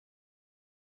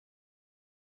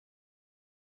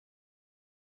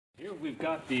Here we've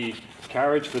got the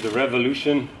carriage for the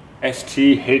Revolution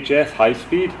ST-HS high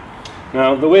speed.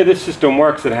 Now the way this system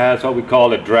works, it has what we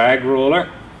call a drag roller,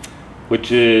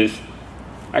 which is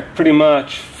pretty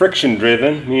much friction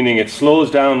driven, meaning it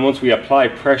slows down once we apply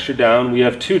pressure down. We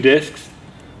have two discs.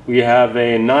 We have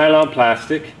a nylon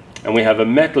plastic and we have a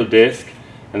metal disc,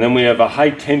 and then we have a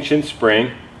high tension spring,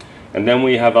 and then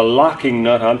we have a locking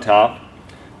nut on top.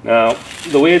 Now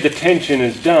the way the tension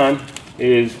is done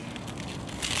is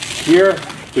here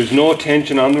there's no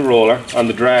tension on the roller, on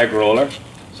the drag roller.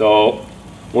 So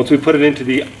once we put it into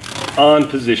the on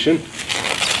position,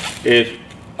 it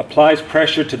applies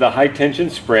pressure to the high tension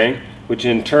spring, which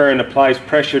in turn applies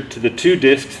pressure to the two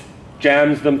discs,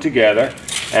 jams them together,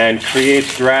 and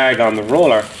creates drag on the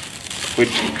roller,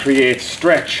 which creates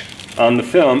stretch on the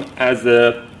film as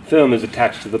the film is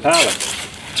attached to the pallet.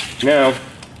 Now,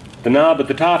 the knob at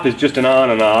the top is just an on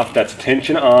and off. That's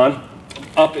tension on.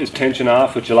 Up is tension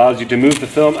off, which allows you to move the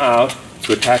film out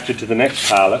to attach it to the next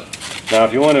pallet. Now,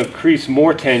 if you want to increase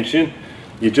more tension,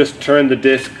 you just turn the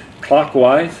disc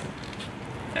clockwise,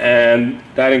 and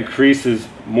that increases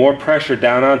more pressure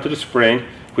down onto the spring,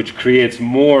 which creates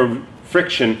more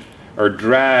friction or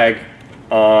drag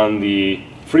on the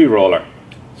free roller.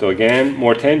 So again,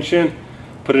 more tension,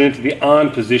 put it into the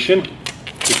on position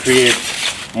to create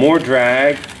more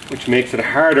drag, which makes it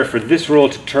harder for this roll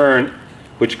to turn,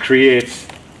 which creates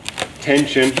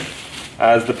tension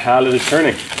as the pallet is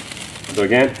turning. So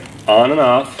again, on and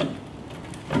off.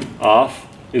 Off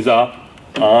is up,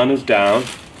 on is down.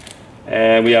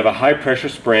 And we have a high pressure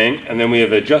spring, and then we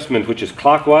have adjustment, which is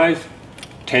clockwise,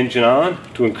 tension on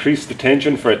to increase the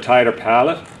tension for a tighter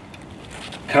pallet,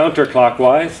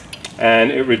 counterclockwise, and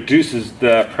it reduces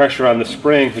the pressure on the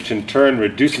spring, which in turn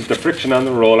reduces the friction on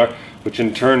the roller, which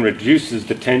in turn reduces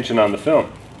the tension on the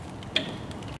film.